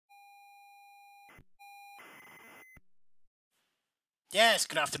Yes,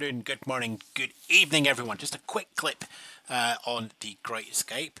 good afternoon, good morning, good evening, everyone. Just a quick clip on the Great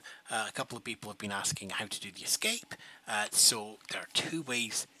Escape. A couple of people have been asking how to do the escape. So there are two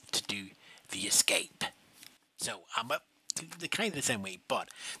ways to do the escape. So I'm up the kind of the same way, but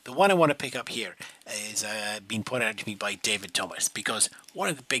the one I want to pick up here is being pointed out to me by David Thomas, because one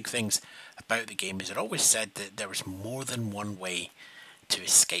of the big things about the game is it always said that there was more than one way to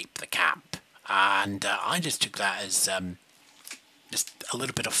escape the camp, and I just took that as just a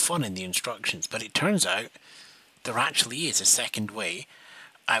little bit of fun in the instructions, but it turns out there actually is a second way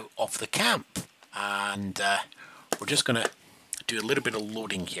out of the camp, and we're just going to do a little bit of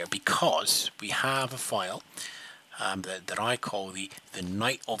loading here because we have a file that I call the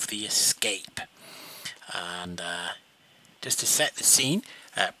Night of the Escape, and just to set the scene,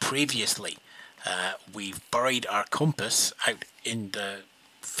 previously we've buried our compass out in the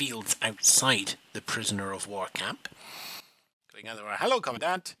fields outside the prisoner of war camp. Going otherwise, hello,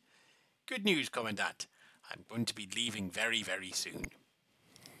 Commandant. Good news, Commandant. I'm going to be leaving very, very soon.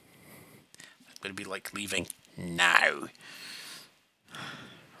 It's going to be like leaving now.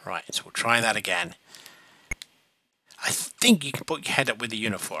 Right, so we'll try that again. I think you can put your head up with the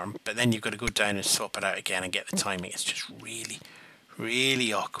uniform, but then you've got to go down and swap it out again and get the timing. It's just really,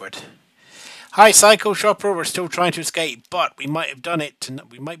 really awkward. Hi, Psycho Shopper. We're still trying to escape, but we might have done it.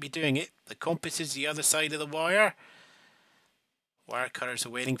 We might be doing it. The compass is the other side of the wire. Wire cutters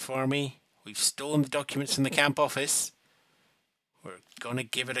are waiting for me. We've stolen the documents from the camp office. We're going to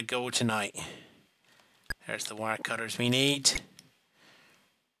give it a go tonight. There's the wire cutters we need.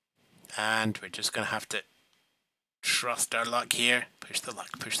 And we're just going to have to trust our luck here. Push the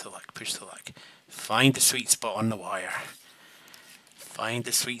luck, push the luck, push the luck. Find the sweet spot on the wire. Find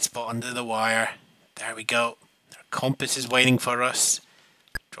the sweet spot under the wire. There we go. Our compass is waiting for us.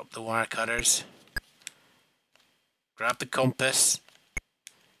 Drop the wire cutters. Grab the compass.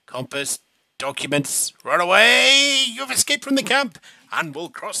 Compass. Documents. Run away! You've escaped from the camp and will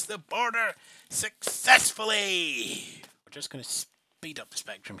cross the border successfully. We're just going to speed up the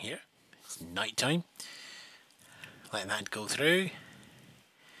spectrum here. It's night time. Let that go through.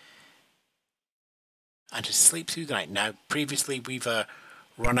 And just sleep through the night. Now, previously we've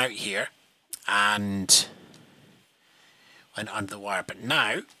run out here and went under the wire, but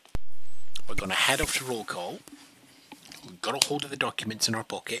now we're going to head off to roll call. We've got a hold of the documents in our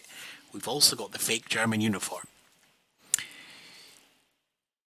pocket. We've also got the fake German uniform.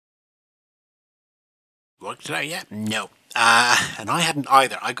 Worked it out yet? No. And I hadn't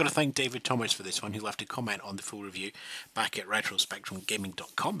either. I've got to thank David Thomas for this one, who left a comment on the full review back at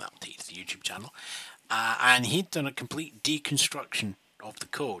retrospectrumgaming.com. That'll take you to the YouTube channel. And he'd done a complete deconstruction of the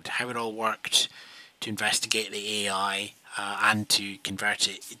code, how it all worked, to investigate the AI and to convert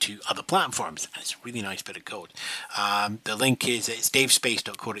it to other platforms. And it's a really nice bit of code. The link is it's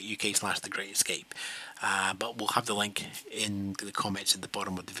davespace.co.uk/thegreatescape. But we'll have the link in the comments at the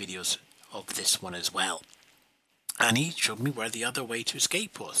bottom of the videos of this one as well. And he showed me where the other way to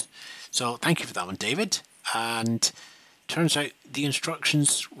escape was. So thank you for that one, David. And turns out the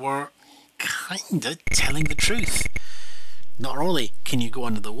instructions were kinda telling the truth. Not only can you go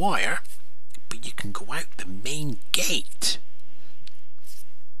under the wire, but you can go out the main gate.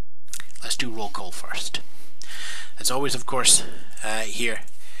 Let's do roll call first. As always, of course, here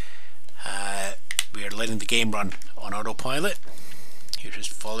we are letting the game run on autopilot. You're just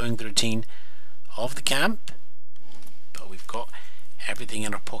following the routine of the camp, but we've got everything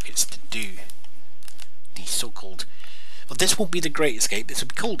in our pockets to do the so-called, well, this won't be the Great Escape, this will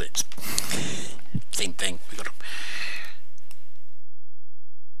be Colditz. Same thing. We got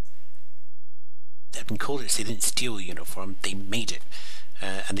in Colditz, they didn't steal the uniform, they made it,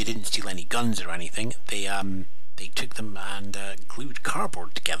 and they didn't steal any guns or anything. They took them and glued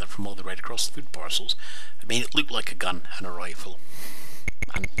cardboard together from all the Red Cross food parcels and made it look like a gun and a rifle.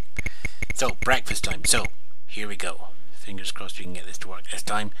 And so, breakfast time. So, here we go. Fingers crossed we can get this to work this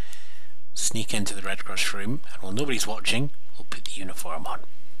time. Sneak into the Red Cross room, and while nobody's watching, we'll put the uniform on.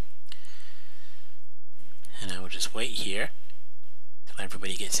 And I will just wait here till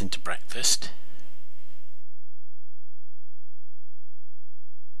everybody gets into breakfast.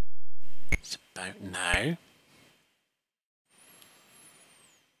 It's about now.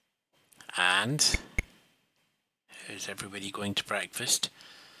 And is everybody going to breakfast?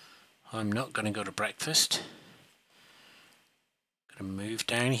 I'm not going to go to breakfast. I'm going to move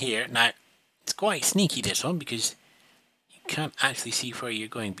down here. Now, it's quite sneaky, this one, because you can't actually see where you're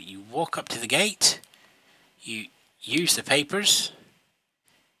going, but you walk up to the gate, you use the papers,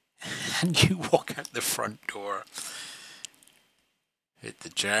 and you walk out the front door with the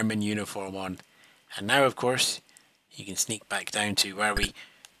German uniform on. And now, of course, You can sneak back down to where we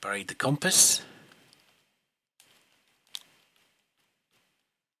buried the compass.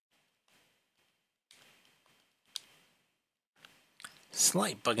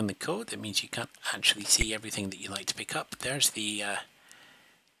 Slight bug in the code, that means you can't actually see everything that you like to pick up. There's the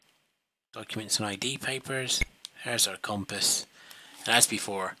documents and ID papers, there's our compass, and as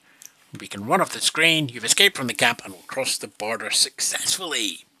before, we can run off the screen. You've escaped from the camp and will cross the border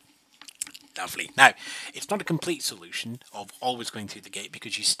successfully. Lovely. Now, it's not a complete solution of always going through the gate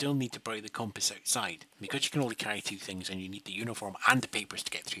because you still need to bury the compass outside. Because you can only carry two things and you need the uniform and the papers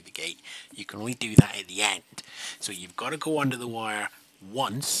to get through the gate, you can only do that at the end. So you've got to go under the wire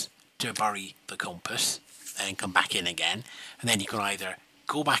once to bury the compass and come back in again, and then you can either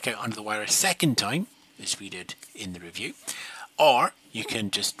go back out under the wire a second time, as we did in the review, or you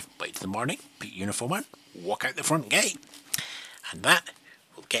can just wait till the morning, put your uniform on, walk out the front gate, and that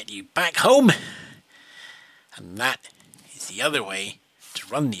will get you back home. And that is the other way to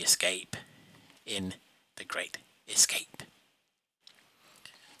run the escape in the Great Escape.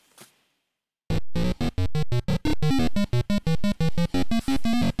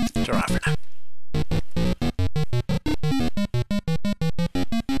 Ta-ra for now.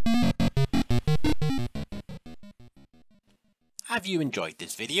 Have you enjoyed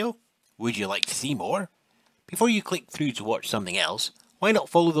this video? Would you like to see more? Before you click through to watch something else, why not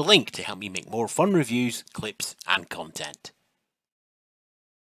follow the link to help me make more fun reviews, clips and content?